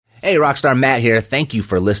Hey, Rockstar Matt here. Thank you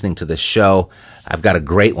for listening to the show. I've got a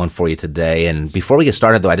great one for you today. And before we get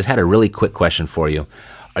started, though, I just had a really quick question for you.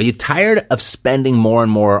 Are you tired of spending more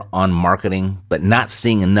and more on marketing, but not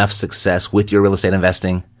seeing enough success with your real estate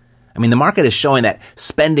investing? I mean, the market is showing that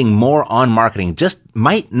spending more on marketing just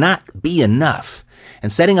might not be enough.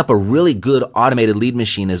 And setting up a really good automated lead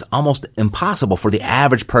machine is almost impossible for the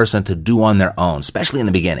average person to do on their own, especially in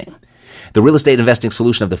the beginning. The real estate investing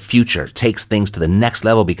solution of the future takes things to the next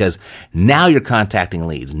level because now you're contacting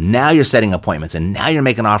leads, now you're setting appointments, and now you're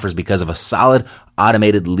making offers because of a solid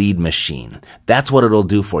automated lead machine. That's what it'll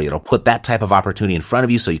do for you. It'll put that type of opportunity in front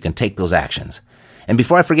of you so you can take those actions. And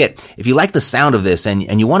before I forget, if you like the sound of this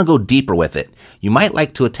and you want to go deeper with it, you might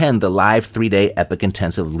like to attend the live 3-day Epic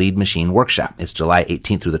Intensive Lead Machine Workshop. It's July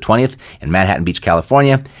 18th through the 20th in Manhattan Beach,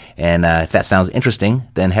 California. And if that sounds interesting,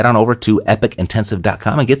 then head on over to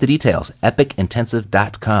epicintensive.com and get the details.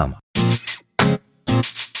 epicintensive.com.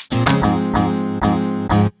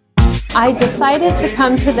 I decided to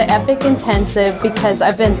come to the Epic Intensive because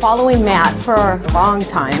I've been following Matt for a long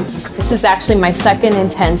time. This is actually my second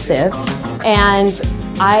intensive, and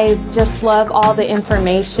I just love all the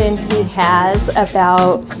information he has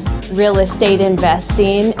about real estate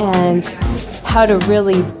investing and how to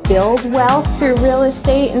really build wealth through real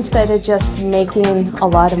estate instead of just making a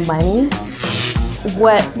lot of money.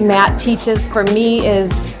 What Matt teaches for me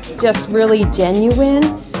is just really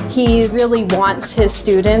genuine. He really wants his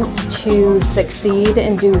students to succeed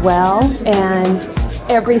and do well, and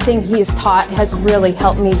everything he's taught has really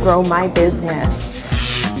helped me grow my business.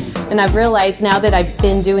 And I've realized now that I've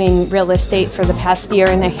been doing real estate for the past year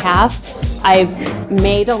and a half, I've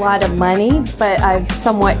made a lot of money, but I've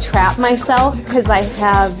somewhat trapped myself because I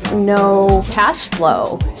have no cash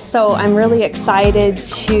flow. So I'm really excited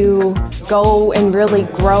to go and really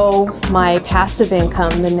grow my passive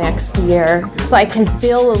income the next year so I can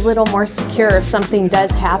feel a little more secure if something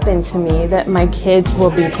does happen to me that my kids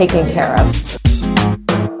will be taken care of.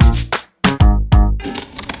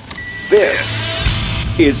 This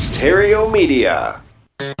is Terrio Media.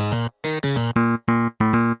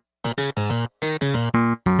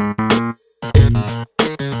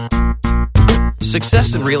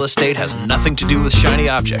 Success in real estate has nothing to do with shiny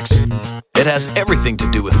objects. It has everything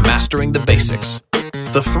to do with mastering the basics.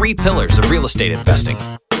 The 3 pillars of real estate investing: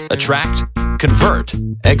 attract, convert,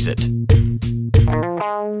 exit.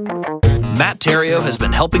 Matt Terrio has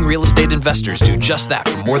been helping real estate investors do just that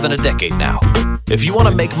for more than a decade now. If you want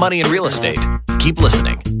to make money in real estate, keep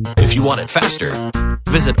listening. If you want it faster,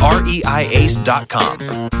 visit reiace.com.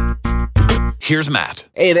 Here's Matt.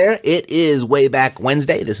 Hey there, it is Way Back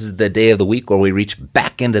Wednesday. This is the day of the week where we reach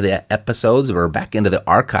back into the episodes or back into the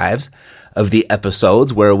archives of the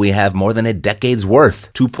episodes where we have more than a decade's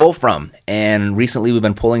worth to pull from. And recently we've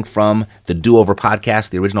been pulling from the Do-Over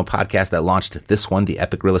podcast, the original podcast that launched this one, the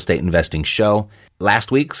Epic Real Estate Investing Show.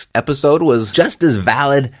 Last week's episode was just as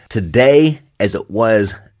valid today as it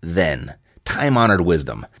was then. Time-honored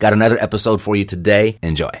wisdom. Got another episode for you today.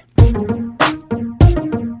 Enjoy.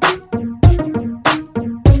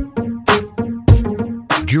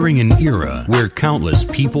 During an era where countless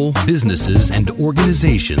people, businesses, and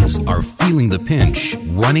organizations are feeling the pinch,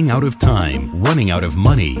 running out of time, running out of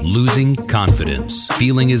money, losing confidence,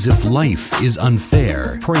 feeling as if life is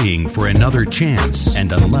unfair, praying for another chance,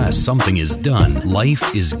 and unless something is done,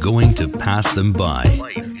 life is going to pass them by.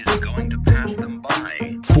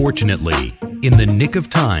 Fortunately, in the nick of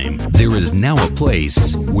time, there is now a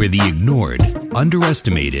place where the ignored,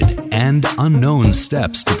 underestimated, and unknown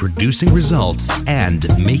steps to producing results and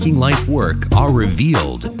making life work are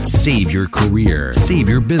revealed. Save your career, save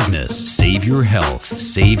your business, save your health,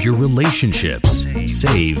 save your relationships,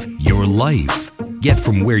 save your life. Get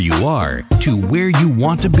from where you are to where you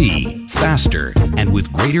want to be faster and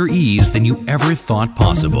with greater ease than you ever thought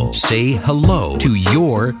possible. Say hello to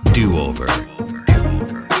your do-over.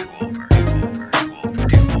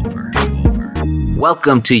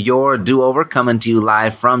 Welcome to Your Do-Over, coming to you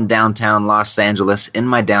live from downtown Los Angeles in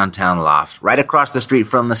my downtown loft, right across the street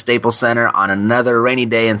from the Staples Center on another rainy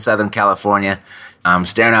day in Southern California. I'm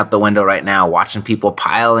staring out the window right now, watching people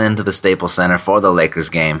pile into the Staples Center for the Lakers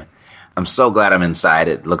game. I'm so glad I'm inside.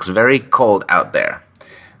 It looks very cold out there.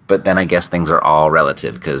 But then I guess things are all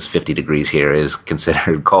relative because 50 degrees here is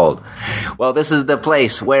considered cold. Well, this is the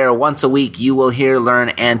place where once a week you will hear, learn,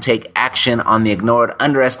 and take action on the ignored,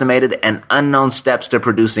 underestimated, and unknown steps to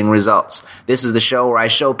producing results. This is the show where I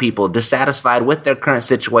show people dissatisfied with their current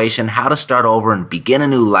situation how to start over and begin a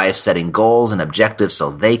new life, setting goals and objectives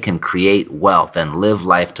so they can create wealth and live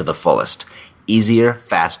life to the fullest. Easier,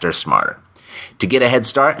 faster, smarter. To get a head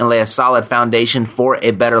start and lay a solid foundation for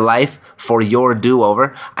a better life, for your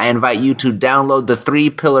do-over, I invite you to download the 3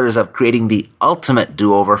 pillars of creating the ultimate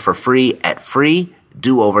do-over for free at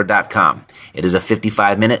freedover.com. It is a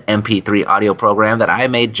 55-minute MP3 audio program that I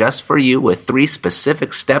made just for you with 3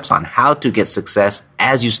 specific steps on how to get success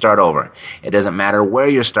as you start over. It doesn't matter where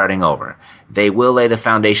you're starting over. They will lay the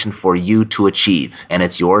foundation for you to achieve, and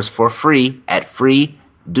it's yours for free at freedover.com.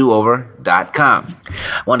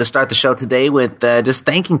 I wanted to start the show today with just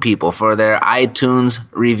thanking people for their iTunes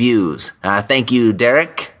reviews. Thank you,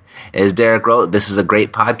 Derek. As Derek wrote, this is a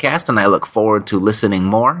great podcast, and I look forward to listening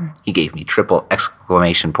more. He gave me triple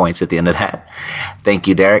exclamation points at the end of that. Thank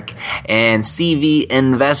you, Derek. And CV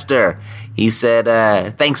Investor, he said,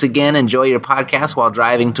 thanks again. Enjoy your podcast while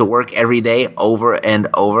driving to work every day over and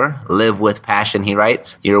over. Live with passion, he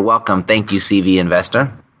writes. You're welcome. Thank you, CV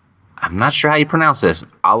Investor. I'm not sure how you pronounce this.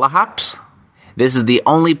 Allahops? This is the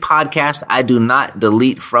only podcast I do not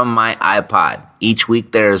delete from my iPod. Each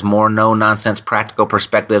week there is more no-nonsense practical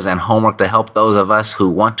perspectives and homework to help those of us who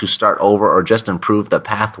want to start over or just improve the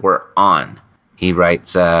path we're on. He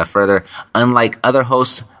writes further, unlike other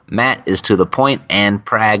hosts, Matt is to the point and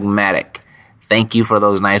pragmatic. Thank you for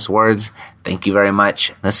those nice words. Thank you very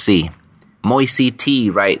much. Let's see. Moisey T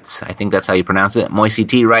writes, I think that's how you pronounce it. Moisey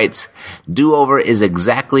T writes, do-over is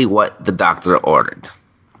exactly what the doctor ordered.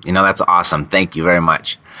 You know, that's awesome. Thank you very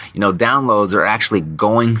much. You know, downloads are actually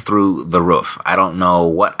going through the roof. I don't know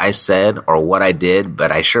what I said or what I did,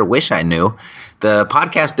 but I sure wish I knew. The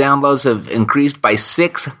podcast downloads have increased by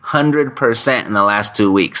 600% in the last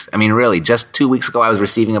 2 weeks. I mean, really, just 2 weeks ago, I was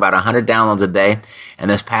receiving about 100 downloads a day. And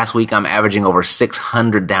this past week, I'm averaging over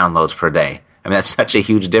 600 downloads per day. I mean, that's such a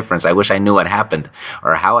huge difference. I wish I knew what happened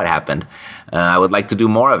or how it happened. I would like to do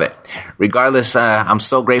more of it. Regardless, I'm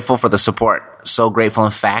so grateful for the support. So grateful.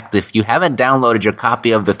 In fact, if you haven't downloaded your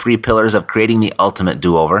copy of the 3 pillars of creating the ultimate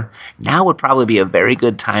do-over, now would probably be a very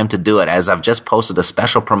good time to do it, as I've just posted a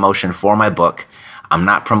special promotion for my book. I'm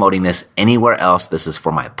not promoting this anywhere else. This is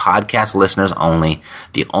for my podcast listeners only.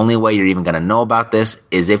 The only way you're even going to know about this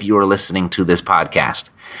is if you are listening to this podcast.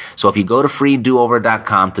 So if you go to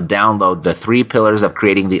freedover.com to download the 3 pillars of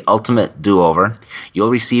creating the ultimate do-over, you'll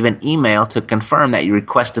receive an email to confirm that you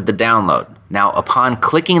requested the download. Now, upon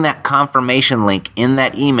clicking that confirmation link in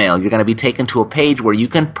that email, you're going to be taken to a page where you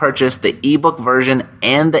can purchase the ebook version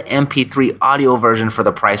and the MP3 audio version for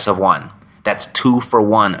the price of one. That's 2 for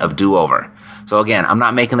 1 of do-over. So again, I'm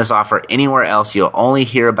not making this offer anywhere else. You'll only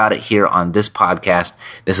hear about it here on this podcast.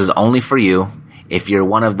 This is only for you. If you're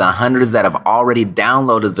one of the hundreds that have already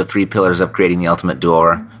downloaded the 3 pillars of creating the ultimate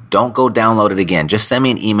do-over, don't go download it again. Just send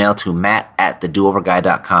me an email to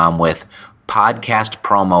matt@thedooverguy.com with podcast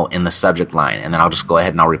promo in the subject line, and then I'll just go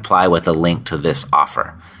ahead and I'll reply with a link to this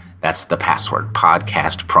offer. That's the password,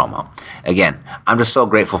 podcast promo. Again, I'm just so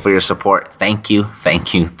grateful for your support. Thank you,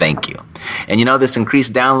 thank you, thank you. And you know, this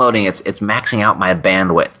increased downloading, it's maxing out my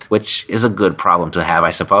bandwidth, which is a good problem to have,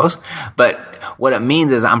 I suppose. But what it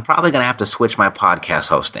means is I'm probably going to have to switch my podcast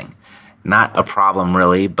hosting. Not a problem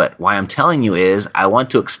really, but why I'm telling you is I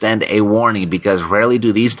want to extend a warning, because rarely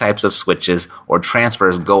do these types of switches or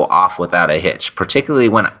transfers go off without a hitch, particularly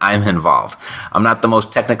when I'm involved. I'm not the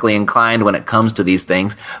most technically inclined when it comes to these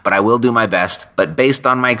things, but I will do my best. But based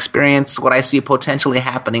on my experience, what I see potentially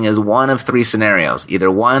happening is one of 3 scenarios.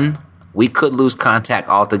 Either 1, we could lose contact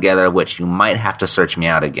altogether, which you might have to search me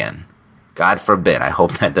out again. God forbid. I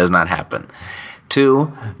hope that does not happen.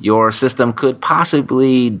 2, your system could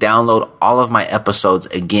possibly download all of my episodes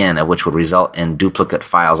again, which would result in duplicate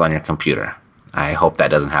files on your computer. I hope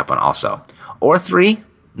that doesn't happen also. Or 3,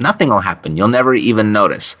 nothing will happen. You'll never even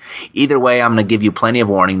notice. Either way, I'm going to give you plenty of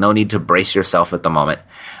warning. No need to brace yourself at the moment.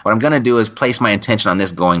 What I'm going to do is place my intention on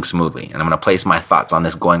this going smoothly, and I'm going to place my thoughts on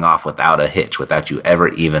this going off without a hitch, without you ever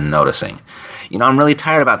even noticing. You know, I'm really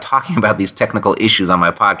tired about talking about these technical issues on my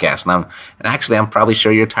podcast, and actually I'm probably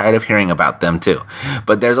sure you're tired of hearing about them too.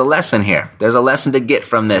 But there's a lesson here. There's a lesson to get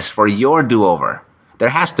from this for your do-over. There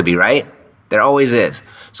has to be, right? There always is.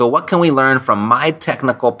 So what can we learn from my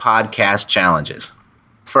technical podcast challenges?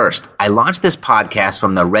 First, I launched this podcast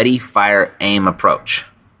from the Ready, Fire, Aim approach.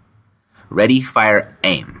 Ready, Fire,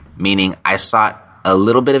 Aim, meaning I sought a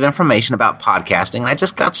little bit of information about podcasting and I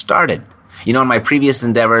just got started. You know, in my previous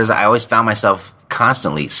endeavors, I always found myself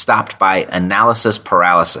constantly stopped by analysis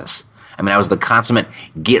paralysis. I mean, I was the consummate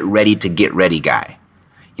get ready guy.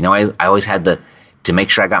 You know, I always had to make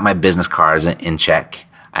sure I got my business cards in check.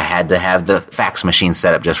 I had to have the fax machine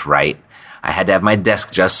set up just right. I had to have my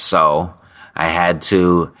desk just so. I had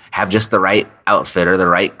to have just the right outfit or the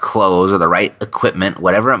right clothes or the right equipment,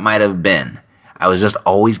 whatever it might have been. I was just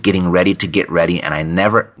always getting ready to get ready, and I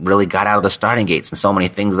never really got out of the starting gates in so many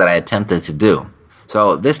things that I attempted to do.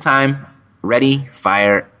 So this time, ready,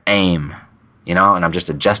 fire, aim, and I'm just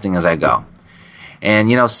adjusting as I go.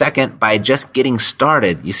 And, second, by just getting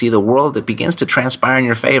started, you see the world, it begins to transpire in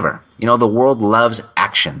your favor. The world loves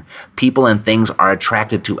action. People and things are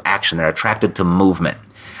attracted to action. They're attracted to movement.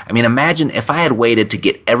 I mean, imagine if I had waited to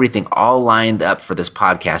get everything all lined up for this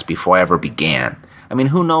podcast before I ever began. I mean,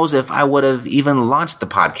 who knows if I would have even launched the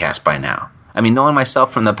podcast by now? I mean, knowing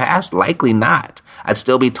myself from the past, likely not. I'd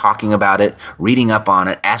still be talking about it, reading up on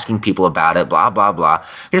it, asking people about it, blah, blah, blah.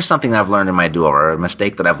 Here's something that I've learned in my do-over, a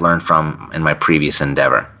mistake that I've learned from in my previous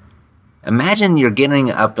endeavor. Imagine you're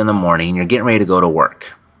getting up in the morning, you're getting ready to go to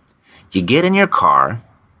work. You get in your car,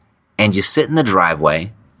 and you sit in the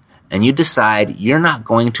driveway, and you decide you're not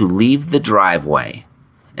going to leave the driveway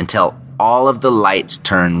until all of the lights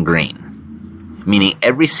turn green. Meaning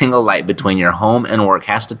every single light between your home and work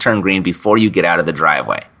has to turn green before you get out of the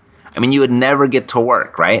driveway. I mean, you would never get to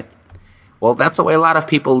work, right? Well, that's the way a lot of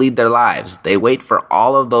people lead their lives. They wait for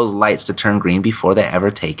all of those lights to turn green before they ever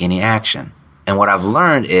take any action. And what I've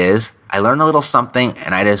learned is, I learn a little something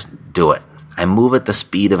and I just do it. I move at the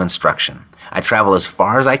speed of instruction. I travel as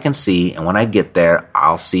far as I can see, and when I get there,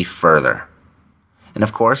 I'll see further. And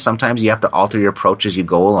of course, sometimes you have to alter your approach as you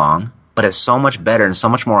go along, but it's so much better and so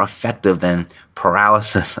much more effective than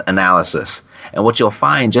paralysis analysis. And what you'll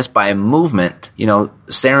find just by movement,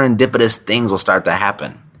 serendipitous things will start to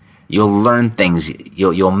happen. You'll learn things.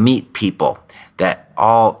 You'll meet people that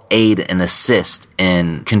all aid and assist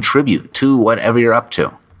and contribute to whatever you're up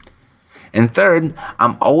to. And third,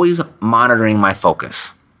 I'm always monitoring my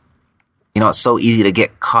focus. It's so easy to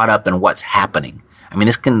get caught up in what's happening. I mean,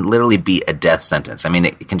 this can literally be a death sentence. I mean,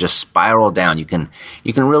 it can just spiral down. You can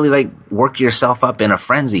really work yourself up in a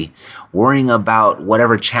frenzy, worrying about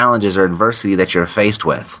whatever challenges or adversity that you're faced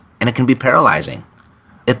with. And it can be paralyzing.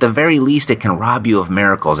 At the very least, it can rob you of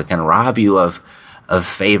miracles. It can rob you of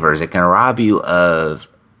favors. It can rob you of,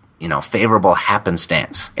 favorable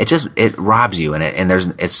happenstance. It robs you, and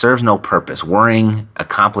it serves no purpose. Worrying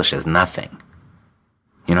accomplishes nothing.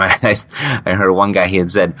 I heard one guy, he had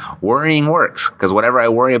said, worrying works because whatever I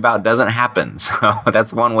worry about doesn't happen. So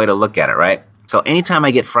that's one way to look at it, right? So anytime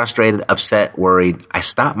I get frustrated, upset, worried, I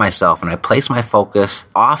stop myself and I place my focus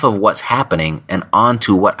off of what's happening and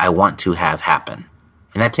onto what I want to have happen.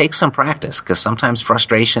 And that takes some practice because sometimes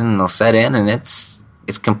frustration will set in and it's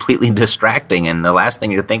completely distracting. And the last thing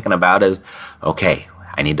you're thinking about is, okay,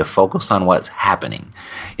 I need to focus on what's happening.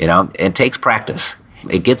 It takes practice.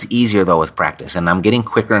 It gets easier, though, with practice, and I'm getting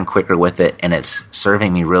quicker and quicker with it, and it's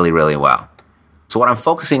serving me really, really well. So what I'm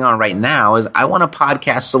focusing on right now is I want a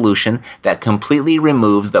podcast solution that completely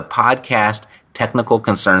removes the podcast technical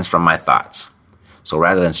concerns from my thoughts. So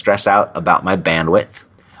rather than stress out about my bandwidth,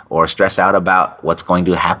 or stress out about what's going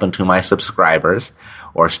to happen to my subscribers,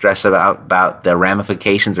 or stress about the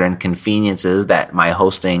ramifications or inconveniences that my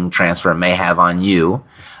hosting transfer may have on you,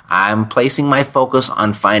 I'm placing my focus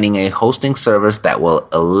on finding a hosting service that will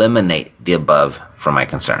eliminate the above from my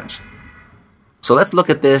concerns. So let's look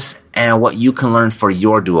at this and what you can learn for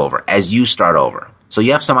your do-over as you start over. So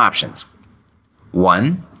you have some options.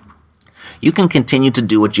 1, you can continue to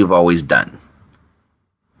do what you've always done.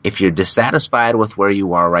 If you're dissatisfied with where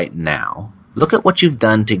you are right now, look at what you've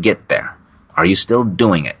done to get there. Are you still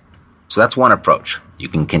doing it? So that's one approach. You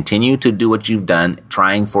can continue to do what you've done,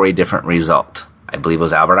 trying for a different result. I believe it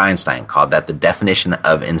was Albert Einstein called that the definition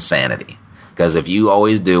of insanity. Because if you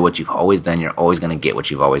always do what you've always done, you're always going to get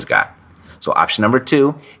what you've always got. So option number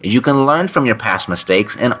 2 is you can learn from your past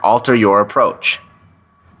mistakes and alter your approach.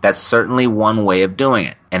 That's certainly one way of doing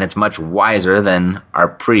it. And it's much wiser than our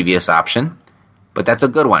previous option. But that's a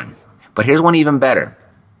good one. But here's one even better.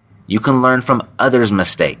 You can learn from others'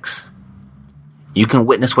 mistakes. You can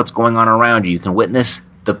witness what's going on around you. You can witness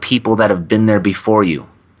the people that have been there before you.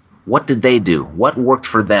 What did they do? What worked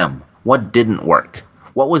for them? What didn't work?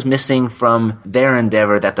 What was missing from their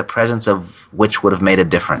endeavor that the presence of which would have made a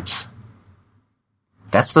difference?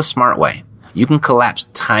 That's the smart way. You can collapse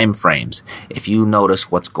time frames if you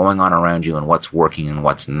notice what's going on around you and what's working and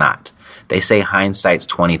what's not. They say hindsight's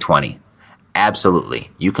 20/20.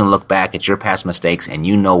 Absolutely. You can look back at your past mistakes and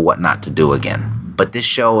you know what not to do again. But this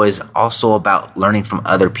show is also about learning from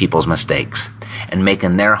other people's mistakes and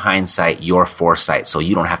making their hindsight your foresight so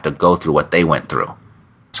you don't have to go through what they went through.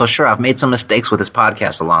 So sure, I've made some mistakes with this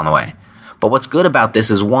podcast along the way. But what's good about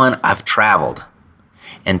this is 1, I've traveled.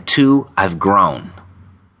 And 2, I've grown.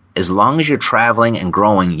 As long as you're traveling and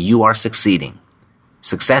growing, you are succeeding.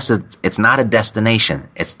 Success it's not a destination.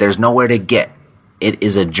 There's nowhere to get. It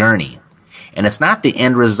is a journey. And it's not the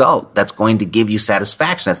end result that's going to give you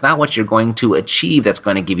satisfaction. It's not what you're going to achieve that's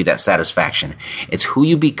going to give you that satisfaction. It's who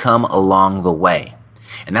you become along the way.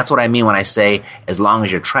 And that's what I mean when I say, as long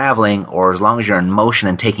as you're traveling, or as long as you're in motion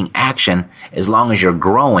and taking action, as long as you're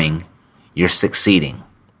growing, you're succeeding.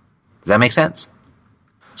 Does that make sense?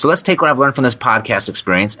 So let's take what I've learned from this podcast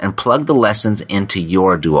experience and plug the lessons into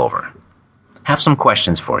your do-over. Have some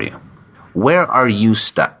questions for you. Where are you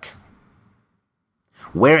stuck?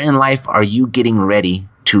 Where in life are you getting ready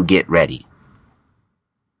to get ready?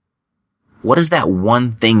 What is that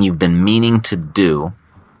one thing you've been meaning to do,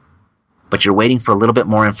 but you're waiting for a little bit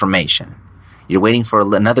more information? You're waiting for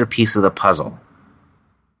another piece of the puzzle.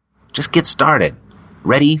 Just get started.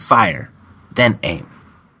 Ready, fire, then aim.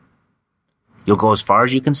 You'll go as far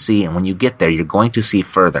as you can see, and when you get there, you're going to see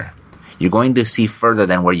further. You're going to see further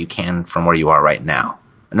than where you can from where you are right now.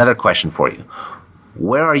 Another question for you.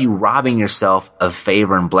 Where are you robbing yourself of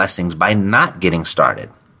favor and blessings by not getting started?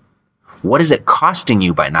 What is it costing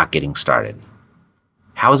you by not getting started?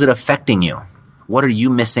 How is it affecting you? What are you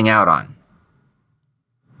missing out on?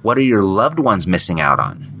 What are your loved ones missing out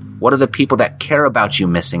on? What are the people that care about you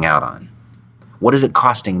missing out on? What is it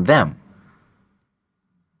costing them?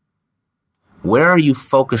 Where are you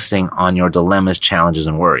focusing on your dilemmas, challenges,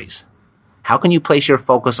 and worries? How can you place your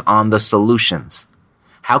focus on the solutions?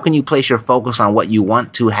 How can you place your focus on what you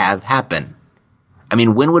want to have happen? I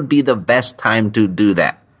mean, when would be the best time to do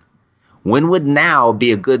that? When would now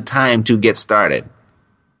be a good time to get started?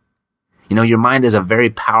 You know, your mind is a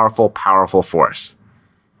very powerful, powerful force.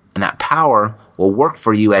 And that power will work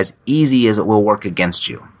for you as easy as it will work against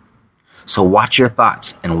you. So watch your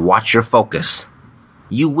thoughts and watch your focus.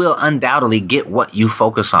 You will undoubtedly get what you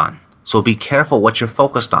focus on. So be careful what you're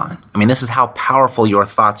focused on. I mean, this is how powerful your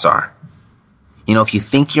thoughts are. You know, if you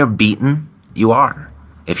think you're beaten, you are.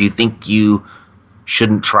 If you think you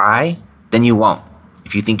shouldn't try, then you won't.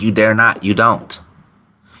 If you think you dare not, you don't.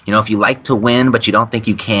 You know, if you like to win, but you don't think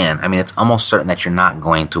you can, I mean, it's almost certain that you're not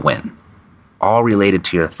going to win. All related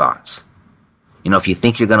to your thoughts. You know, if you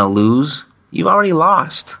think you're going to lose, you've already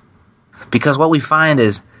lost. Because what we find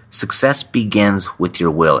is success begins with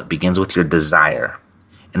your will. It begins with your desire.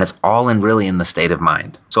 And it's all really in the state of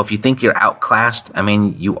mind. So if you think you're outclassed, I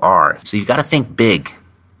mean, you are. So you've got to think big.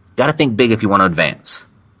 You've got to think big if you want to advance.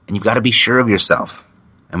 And you've got to be sure of yourself.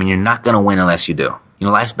 I mean, you're not going to win unless you do. You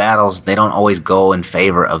know, life's battles, they don't always go in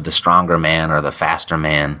favor of the stronger man or the faster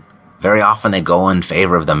man. Very often they go in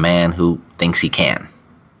favor of the man who thinks he can.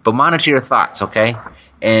 But monitor your thoughts, okay?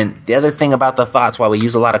 And the other thing about the thoughts, why we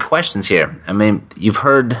use a lot of questions here, I mean, you've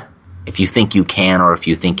heard if you think you can or if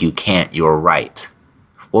you think you can't, you're right.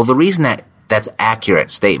 Well, the reason that's accurate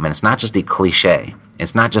statement, it's not just a cliche.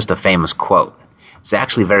 It's not just a famous quote. It's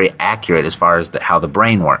actually very accurate as far as how the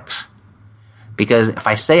brain works. Because if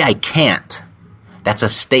I say I can't, that's a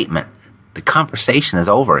statement. The conversation is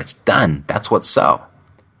over. It's done. That's what's so.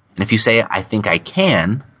 And if you say I think I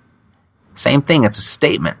can, same thing. It's a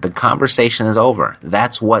statement. The conversation is over.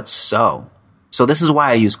 That's what's so. So this is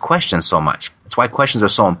why I use questions so much. It's why questions are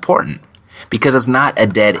so important. Because it's not a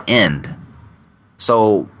dead end.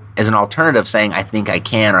 So as an alternative saying I think I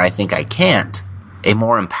can or I think I can't, a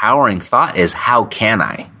more empowering thought is how can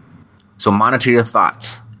I? So monitor your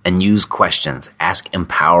thoughts and use questions. Ask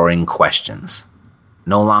empowering questions.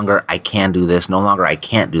 No longer I can do this. No longer I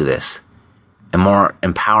can't do this. A more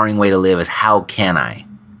empowering way to live is how can I?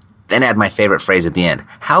 Then add my favorite phrase at the end.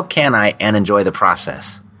 How can I and enjoy the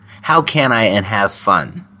process? How can I and have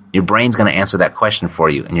fun? Your brain's going to answer that question for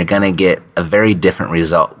you, and you're going to get a very different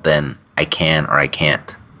result than I can or I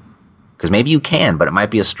can't. Because maybe you can, but it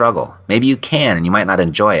might be a struggle. Maybe you can, and you might not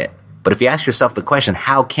enjoy it. But if you ask yourself the question,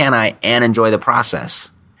 how can I and enjoy the process?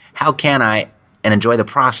 How can I and enjoy the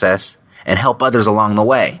process and help others along the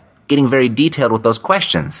way? Getting very detailed with those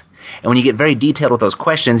questions. And when you get very detailed with those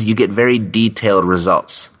questions, you get very detailed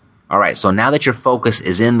results. All right, so now that your focus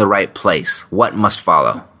is in the right place, what must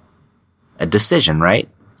follow? A decision, right?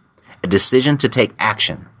 A decision to take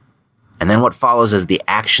action. And then what follows is the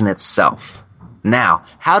action itself. Now,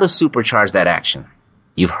 how to supercharge that action?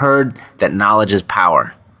 You've heard that knowledge is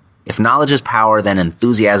power. If knowledge is power, then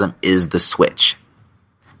enthusiasm is the switch.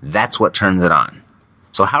 That's what turns it on.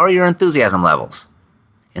 So how are your enthusiasm levels?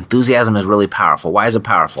 Enthusiasm is really powerful. Why is it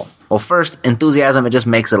powerful? Well, first, enthusiasm, it just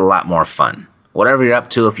makes it a lot more fun. Whatever you're up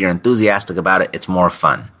to, if you're enthusiastic about it, it's more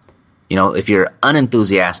fun. You know, if you're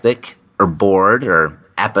unenthusiastic or bored or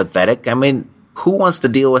apathetic, I mean, who wants to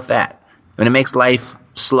deal with that? I mean, it makes life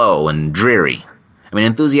slow and dreary. I mean,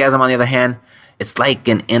 enthusiasm, on the other hand, it's like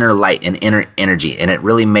an inner light, an inner energy, and it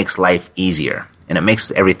really makes life easier, and it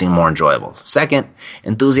makes everything more enjoyable. Second,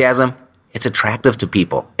 enthusiasm, It's attractive to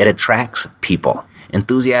people. It attracts people.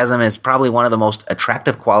 Enthusiasm is probably one of the most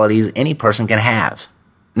attractive qualities any person can have.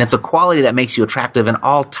 And it's a quality that makes you attractive in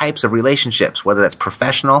all types of relationships, whether that's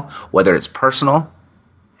professional, whether it's personal.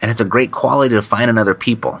 And it's a great quality to find in other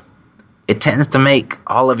people. It tends to make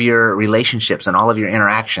all of your relationships and all of your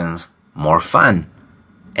interactions more fun.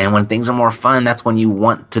 And when things are more fun, that's when you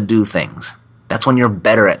want to do things. That's when you're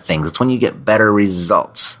better at things. It's when you get better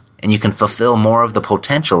results. And you can fulfill more of the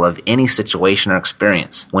potential of any situation or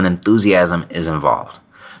experience when enthusiasm is involved.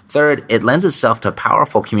 Third, it lends itself to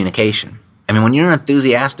powerful communication. I mean, when you're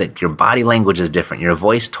enthusiastic, your body language is different. Your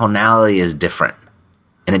voice tonality is different.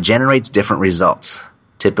 And it generates different results,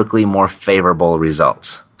 typically more favorable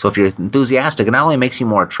results. So if you're enthusiastic, it not only makes you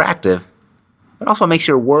more attractive, but also makes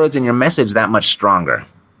your words and your message that much stronger.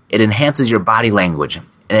 It enhances your body language, and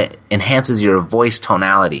it enhances your voice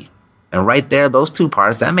tonality. And right there, those two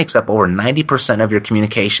parts, that makes up over 90% of your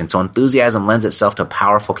communication. So enthusiasm lends itself to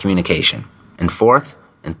powerful communication. And fourth,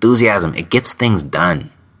 enthusiasm, it gets things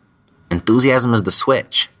done. Enthusiasm is the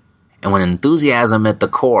switch. And when enthusiasm at the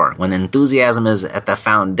core, when enthusiasm is at the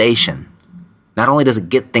foundation, not only does it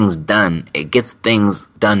get things done, it gets things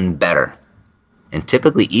done better and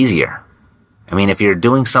typically easier. I mean, if you're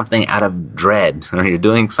doing something out of dread or you're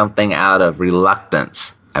doing something out of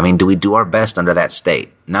reluctance, I mean, do we do our best under that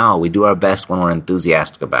state? No, we do our best when we're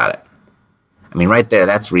enthusiastic about it. I mean, right there,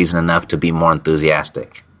 that's reason enough to be more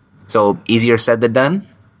enthusiastic. So, easier said than done?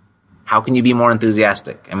 How can you be more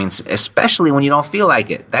enthusiastic? I mean, especially when you don't feel like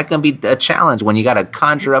it. That can be a challenge when you got to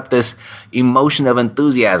conjure up this emotion of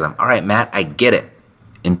enthusiasm. All right, Matt, I get it.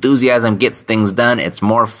 Enthusiasm gets things done. It's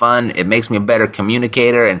more fun. It makes me a better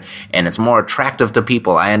communicator, and it's more attractive to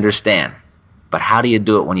people. I understand. But how do you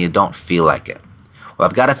do it when you don't feel like it? Well,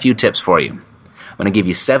 I've got a few tips for you. I'm going to give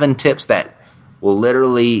you 7 tips that will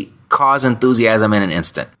literally cause enthusiasm in an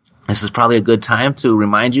instant. This is probably a good time to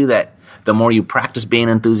remind you that the more you practice being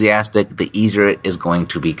enthusiastic, the easier it is going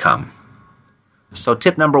to become. So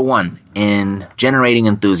tip number 1 in generating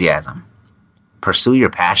enthusiasm: pursue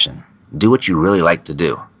your passion. Do what you really like to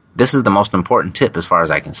do. This is the most important tip as far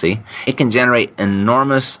as I can see. It can generate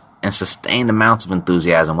enormous and sustained amounts of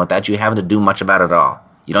enthusiasm without you having to do much about it at all.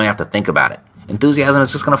 You don't have to think about it. Enthusiasm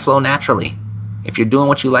is just going to flow naturally. If you're doing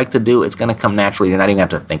what you like to do, it's going to come naturally. You're not even going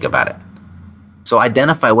to have to think about it. So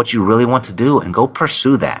identify what you really want to do and go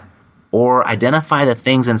pursue that. Or identify the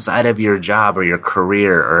things inside of your job or your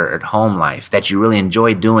career or at home life that you really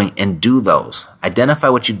enjoy doing and do those. Identify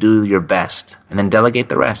what you do your best and then delegate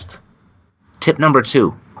the rest. Tip number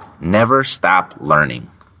 2, never stop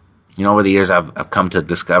learning. You know, over the years, I've come to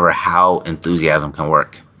discover how enthusiasm can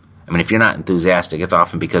work. I mean, if you're not enthusiastic, it's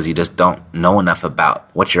often because you just don't know enough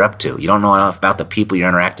about what you're up to. You don't know enough about the people you're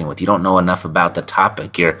interacting with. You don't know enough about the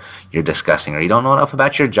topic you're discussing, or you don't know enough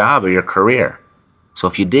about your job or your career. So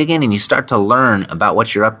if you dig in and you start to learn about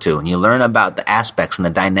what you're up to, and you learn about the aspects and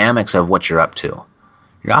the dynamics of what you're up to,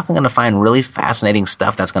 you're often going to find really fascinating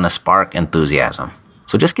stuff that's going to spark enthusiasm.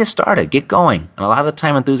 So just get started, get going. And a lot of the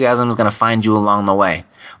time, enthusiasm is going to find you along the way.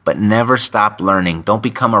 But never stop learning. Don't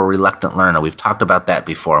become a reluctant learner. We've talked about that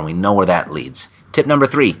before, and we know where that leads. Tip number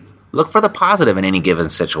 3, look for the positive in any given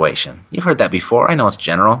situation. You've heard that before. I know it's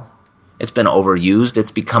general. It's been overused.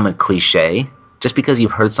 It's become a cliche. Just because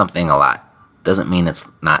you've heard something a lot doesn't mean it's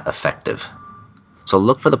not effective. So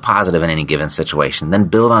look for the positive in any given situation. Then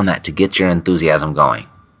build on that to get your enthusiasm going.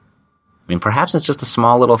 I mean, perhaps it's just a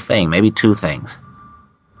small little thing, maybe 2 things.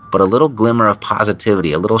 But a little glimmer of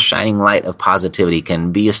positivity, a little shining light of positivity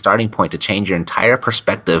can be a starting point to change your entire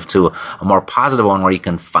perspective to a more positive one where you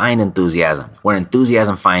can find enthusiasm, where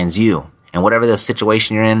enthusiasm finds you. And whatever the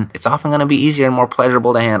situation you're in, it's often going to be easier and more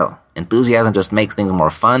pleasurable to handle. Enthusiasm just makes things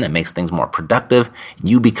more fun. It makes things more productive.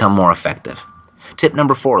 You become more effective. Tip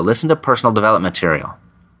number 4, listen to personal development material.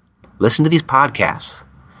 Listen to these podcasts.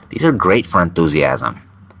 These are great for enthusiasm.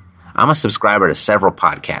 I'm a subscriber to several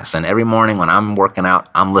podcasts, and every morning when I'm working out,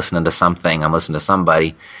 I'm listening to something, I'm listening to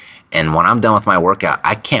somebody, and when I'm done with my workout,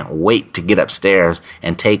 I can't wait to get upstairs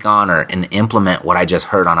and take on and implement what I just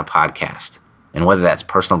heard on a podcast. And whether that's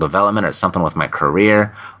personal development or something with my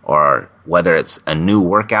career, or whether it's a new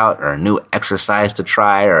workout or a new exercise to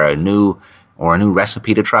try or a new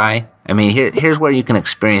recipe to try. I mean, here's where you can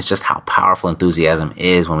experience just how powerful enthusiasm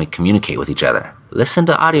is when we communicate with each other. Listen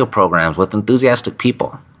to audio programs with enthusiastic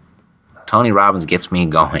people. Tony Robbins gets me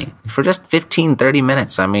going. For just 15, 30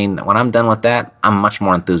 minutes, I mean, when I'm done with that, I'm much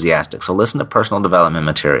more enthusiastic. So listen to personal development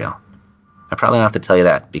material. I probably don't have to tell you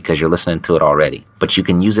that because you're listening to it already. But you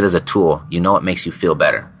can use it as a tool. You know it makes you feel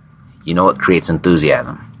better. You know it creates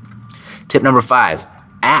enthusiasm. Tip number 5,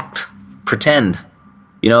 act. Pretend.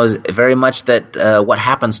 You know, very much that what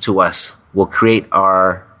happens to us will create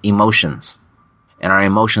our emotions, and our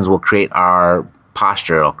emotions will create our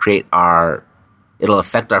posture. It'll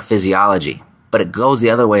affect our physiology, but it goes the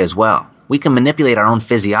other way as well. We can manipulate our own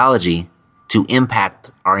physiology to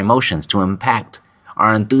impact our emotions, to impact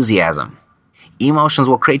our enthusiasm. Emotions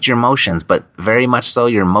will create your emotions, but very much so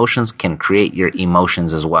your emotions can create your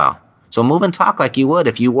emotions as well. So move and talk like you would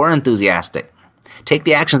if you were enthusiastic. Take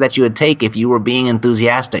the actions that you would take if you were being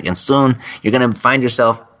enthusiastic, and soon you're going to find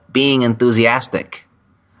yourself being enthusiastic.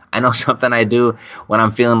 I know something I do when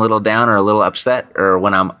I'm feeling a little down or a little upset, or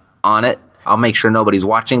when I'm on it. I'll make sure nobody's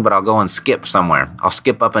watching, but I'll go and skip somewhere. I'll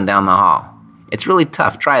skip up and down the hall. It's really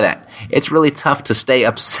tough. Try that. It's really tough to stay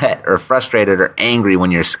upset or frustrated or angry when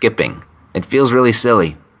you're skipping. It feels really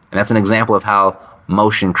silly. And that's an example of how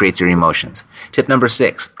motion creates your emotions. Tip number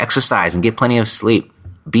 6, exercise and get plenty of sleep.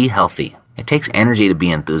 Be healthy. It takes energy to be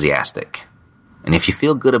enthusiastic. And if you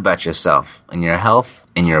feel good about yourself and your health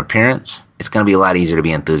and your appearance, it's going to be a lot easier to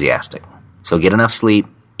be enthusiastic. So get enough sleep,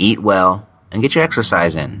 eat well, and get your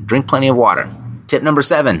exercise in. Drink plenty of water. Tip number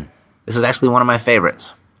 7, this is actually one of my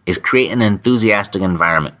favorites, is create an enthusiastic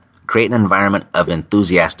environment. Create an environment of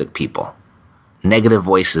enthusiastic people. Negative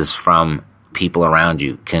voices from people around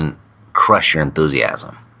you can crush your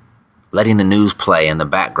enthusiasm. Letting the news play in the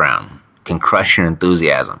background can crush your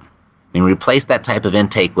enthusiasm. Replace that type of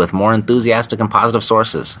intake with more enthusiastic and positive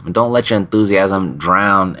sources. Don't let your enthusiasm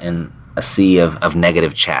drown in a sea of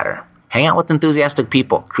negative chatter. Hang out with enthusiastic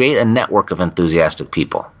people. Create a network of enthusiastic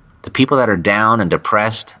people. The people that are down and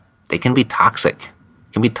depressed, they can be toxic.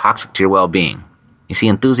 It can be toxic to your well-being. You see,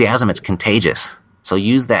 enthusiasm, it's contagious. So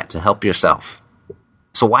use that to help yourself.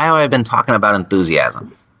 So why have I been talking about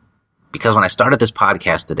enthusiasm? Because when I started this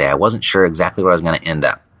podcast today, I wasn't sure exactly where I was going to end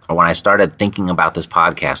up. Or when I started thinking about this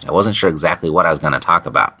podcast, I wasn't sure exactly what I was going to talk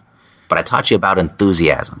about. But I taught you about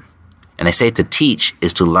enthusiasm. And they say to teach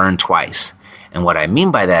is to learn twice. And what I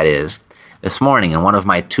mean by that is, this morning in one of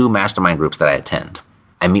my 2 mastermind groups that I attend,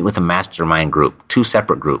 I meet with a mastermind group, 2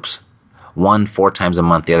 separate groups. One 4 times a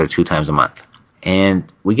month, the other 2 times a month.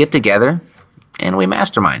 And we get together and we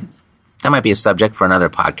mastermind. That might be a subject for another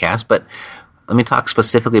podcast, but let me talk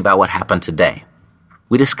specifically about what happened today.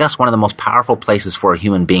 We discussed one of the most powerful places for a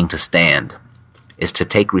human being to stand is to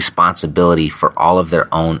take responsibility for all of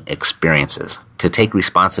their own experiences, to take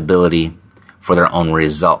responsibility for their own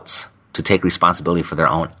results, to take responsibility for their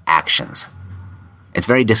own actions. It's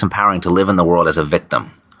very disempowering to live in the world as a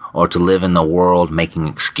victim, or to live in the world making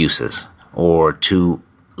excuses, or to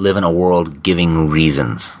live in a world giving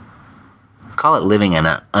reasons. Call it living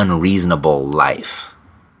an unreasonable life.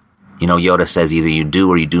 You know, Yoda says either you do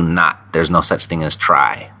or you do not. There's no such thing as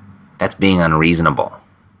try. That's being unreasonable.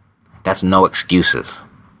 That's no excuses.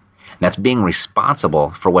 That's being responsible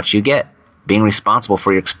for what you get. Being responsible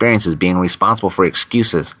for your experiences, being responsible for your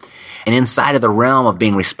excuses. And inside of the realm of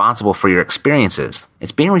being responsible for your experiences,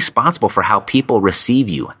 it's being responsible for how people receive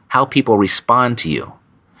you, how people respond to you,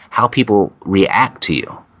 how people react to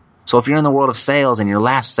you. So if you're in the world of sales and your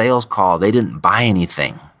last sales call, they didn't buy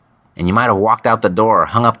anything, and you might have walked out the door,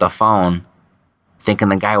 hung up the phone, thinking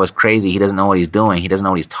the guy was crazy, he doesn't know what he's doing, he doesn't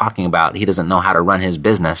know what he's talking about, he doesn't know how to run his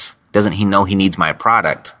business, doesn't he know he needs my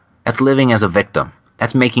product? That's living as a victim.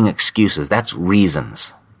 That's making excuses. That's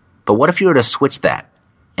reasons. But what if you were to switch that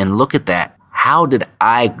and look at that? How did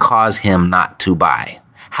I cause him not to buy?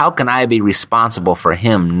 How can I be responsible for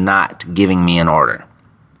him not giving me an order?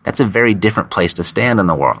 That's a very different place to stand in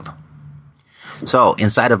the world. So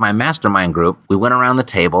inside of my mastermind group, we went around the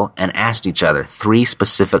table and asked each other 3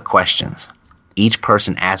 specific questions. Each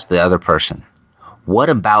person asked the other person, what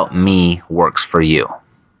about me works for you?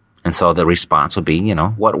 And so the response would be,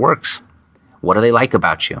 what works? What do they like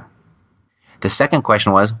about you? The second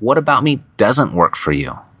question was, what about me doesn't work for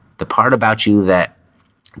you? The part about you that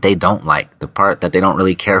they don't like, the part that they don't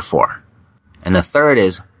really care for. And the third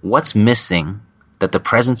is, what's missing that the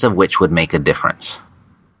presence of which would make a difference?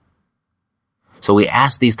 So we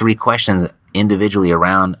asked these 3 questions individually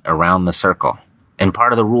around the circle. And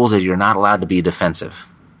part of the rules is you're not allowed to be defensive.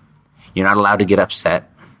 You're not allowed to get upset.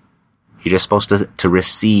 You're just supposed to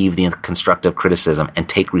receive the constructive criticism and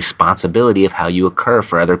take responsibility of how you occur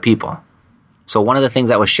for other people. So one of the things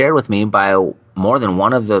that was shared with me by more than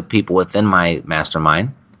one of the people within my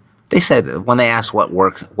mastermind, they said, when they asked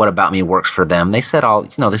what about me works for them, they said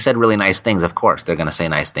they said really nice things. Of course, they're going to say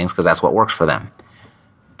nice things because that's what works for them.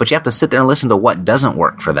 But you have to sit there and listen to what doesn't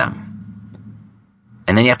work for them.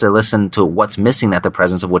 And then you have to listen to what's missing that the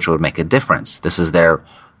presence of which would make a difference. This is their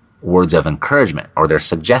words of encouragement or their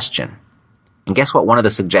suggestion. And guess what one of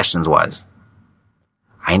the suggestions was?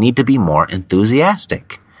 I need to be more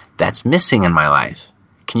enthusiastic. That's missing in my life.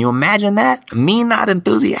 Can you imagine that? Me not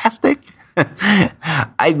enthusiastic?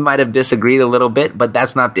 I might have disagreed a little bit, but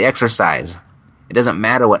that's not the exercise. It doesn't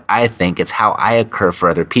matter what I think, it's how I occur for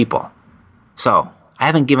other people. So, I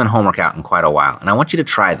haven't given homework out in quite a while, and I want you to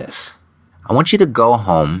try this. I want you to go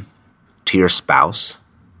home to your spouse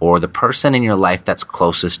or the person in your life that's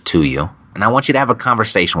closest to you, and I want you to have a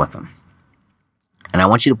conversation with them. And I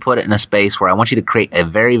want you to put it in a space where I want you to create a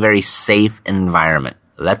very, very safe environment.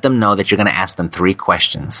 Let them know that you're going to ask them 3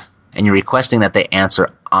 questions, and you're requesting that they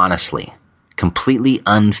answer honestly, completely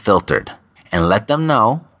unfiltered, and let them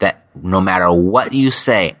know that no matter what you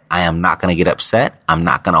say, I am not going to get upset. I'm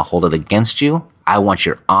not going to hold it against you. I want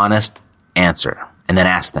your honest answer. And then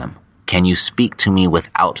ask them, can you speak to me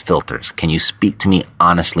without filters? Can you speak to me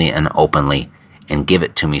honestly and openly and give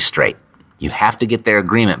it to me straight? You have to get their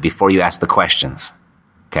agreement before you ask the questions.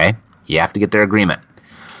 Okay? You have to get their agreement.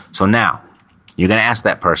 So now, you're going to ask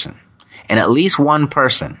that person. And at least one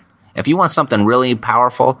person. If you want something really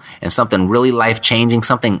powerful and something really life-changing,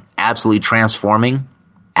 something absolutely transforming,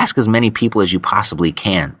 ask as many people as you possibly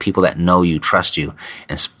can, people that know you, trust you,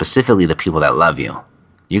 and specifically the people that love you.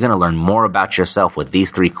 You're going to learn more about yourself with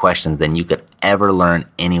these 3 questions than you could ever learn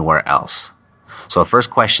anywhere else. So the first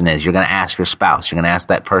question is, you're going to ask your spouse. You're going to ask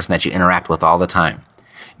that person that you interact with all the time.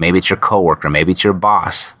 Maybe it's your coworker. Maybe it's your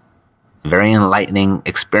boss. Very enlightening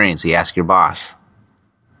experience, you ask your boss.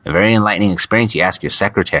 A very enlightening experience, you ask your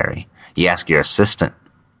secretary. You ask your assistant.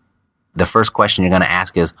 The first question you're going to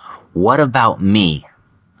ask is, what about me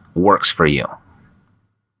works for you?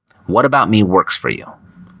 What about me works for you?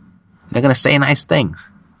 They're going to say nice things.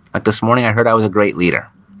 Like this morning, I heard I was a great leader.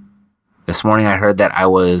 This morning, I heard that I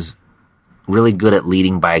was really good at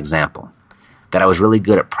leading by example. That I was really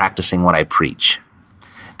good at practicing what I preach.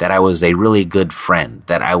 That I was a really good friend.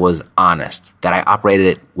 That I was honest. That I operated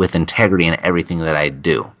it with integrity in everything that I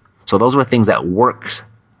do. So those were things that worked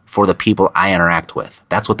for the people I interact with.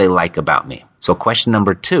 That's what they like about me. So question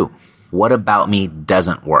number 2, what about me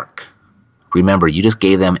doesn't work? Remember, you just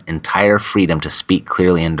gave them entire freedom to speak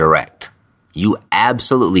clearly and direct. You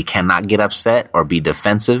absolutely cannot get upset or be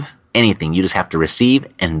defensive, anything. You just have to receive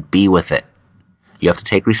and be with it. You have to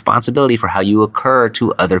take responsibility for how you occur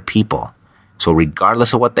to other people. So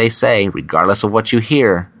regardless of what they say, regardless of what you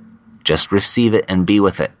hear, just receive it and be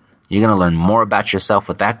with it. You're going to learn more about yourself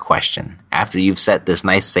with that question. After you've set this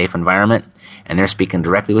nice, safe environment and they're speaking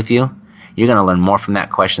directly with you, you're going to learn more from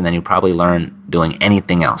that question than you probably learn doing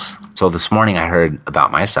anything else. So this morning I heard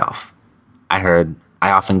about myself. I heard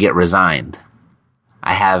I often get resigned.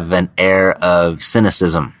 I have an air of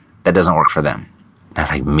cynicism that doesn't work for them. And I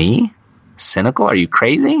was like, me? Cynical? Are you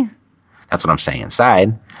crazy? That's what I'm saying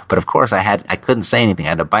inside. But of course I couldn't say anything. I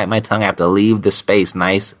had to bite my tongue. I have to leave the space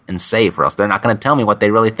nice and safe, or else they're not going to tell me what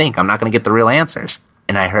they really think. I'm not going to get the real answers.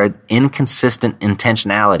 And I heard inconsistent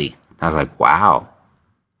intentionality. I was like, wow.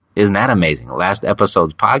 Isn't that amazing? Last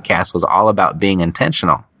episode's podcast was all about being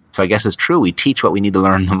intentional. So I guess it's true. We teach what we need to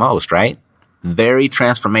learn the most, right? Very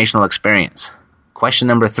transformational experience. Question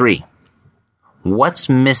number 3. What's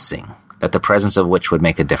missing that the presence of which would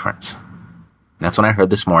make a difference? And that's when I heard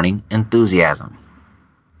this morning, enthusiasm.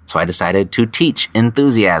 So I decided to teach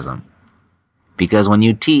enthusiasm. Because when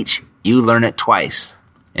you teach, you learn it twice.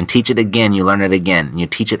 And teach it again, you learn it again. And you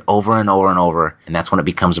teach it over and over and over. And that's when it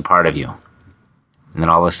becomes a part of you. And then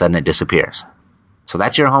all of a sudden it disappears. So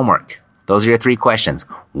that's your homework. Those are your 3 questions.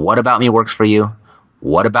 What about me works for you?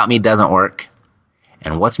 What about me doesn't work?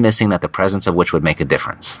 And what's missing that the presence of which would make a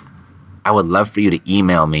difference? I would love for you to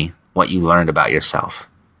email me what you learned about yourself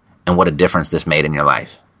and what a difference this made in your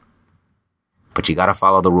life. But you got to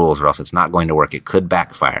follow the rules or else it's not going to work. It could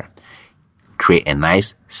backfire. Create a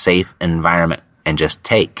nice, safe environment and just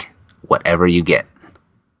take whatever you get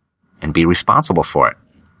and be responsible for it.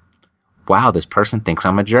 Wow, this person thinks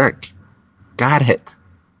I'm a jerk. Got it.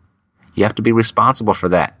 You have to be responsible for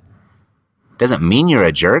that. Doesn't mean you're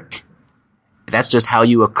a jerk. That's just how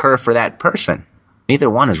you occur for that person. Neither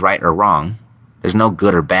one is right or wrong. There's no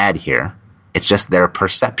good or bad here. It's just their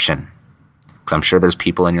perception. Because I'm sure there's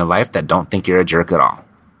people in your life that don't think you're a jerk at all.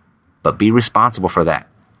 But be responsible for that.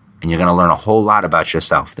 And you're going to learn a whole lot about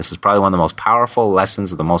yourself. This is probably one of the most powerful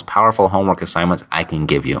lessons, the most powerful homework assignments I can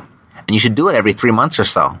give you. And you should do it every 3 months or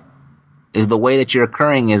so. Is the way that you're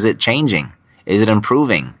occurring, is it changing? Is it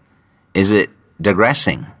improving? Is it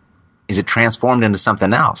digressing? Is it transformed into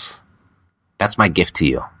something else? That's my gift to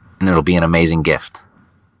you. And it'll be an amazing gift.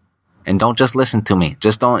 And don't just listen to me.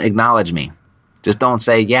 Just don't acknowledge me. Just don't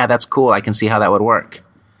say, yeah, that's cool. I can see how that would work.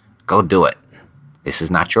 Go do it. This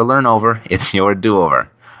is not your learn over. It's your do over.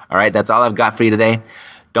 All right. That's all I've got for you today.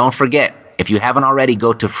 Don't forget, if you haven't already,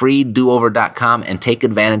 go to freedoover.com and take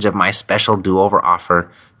advantage of my special do-over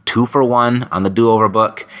offer, 2-for-1 on the Do-Over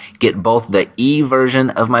book. Get both the e-version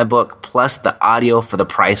of my book plus the audio for the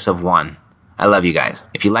price of one. I love you guys.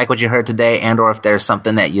 If you like what you heard today and or if there's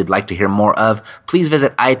something that you'd like to hear more of, please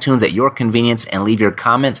visit iTunes at your convenience and leave your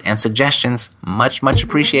comments and suggestions. Much, much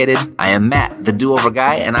appreciated. I am Matt, the Do-Over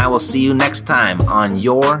Guy, and I will see you next time on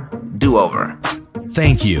Your Do-Over.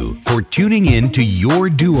 Thank you for tuning in to Your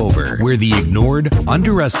Do-Over, where the ignored,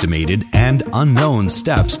 underestimated, and unknown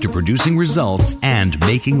steps to producing results and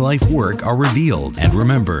making life work are revealed. And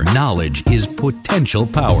remember, knowledge is potential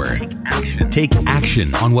power. Take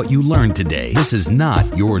action on what you learned today. This is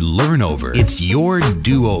not your learn-over. It's your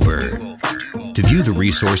do-over. To view the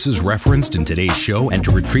resources referenced in today's show and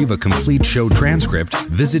to retrieve a complete show transcript,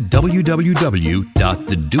 visit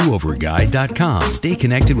www.thedooverguy.com. Stay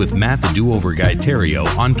connected with Matt the Do-Over Guy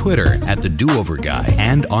Theriault on Twitter at The Do-Over Guy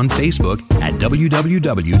and on Facebook at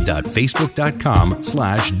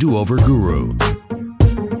www.facebook.com/dooverguru.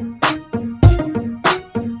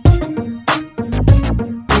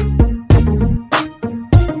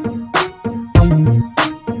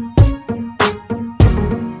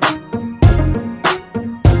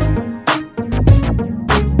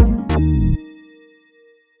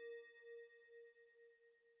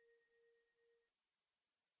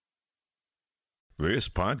 This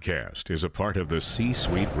podcast is a part of the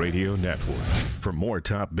C-Suite Radio Network. For more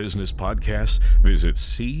top business podcasts, visit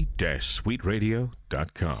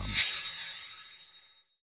c-suiteradio.com.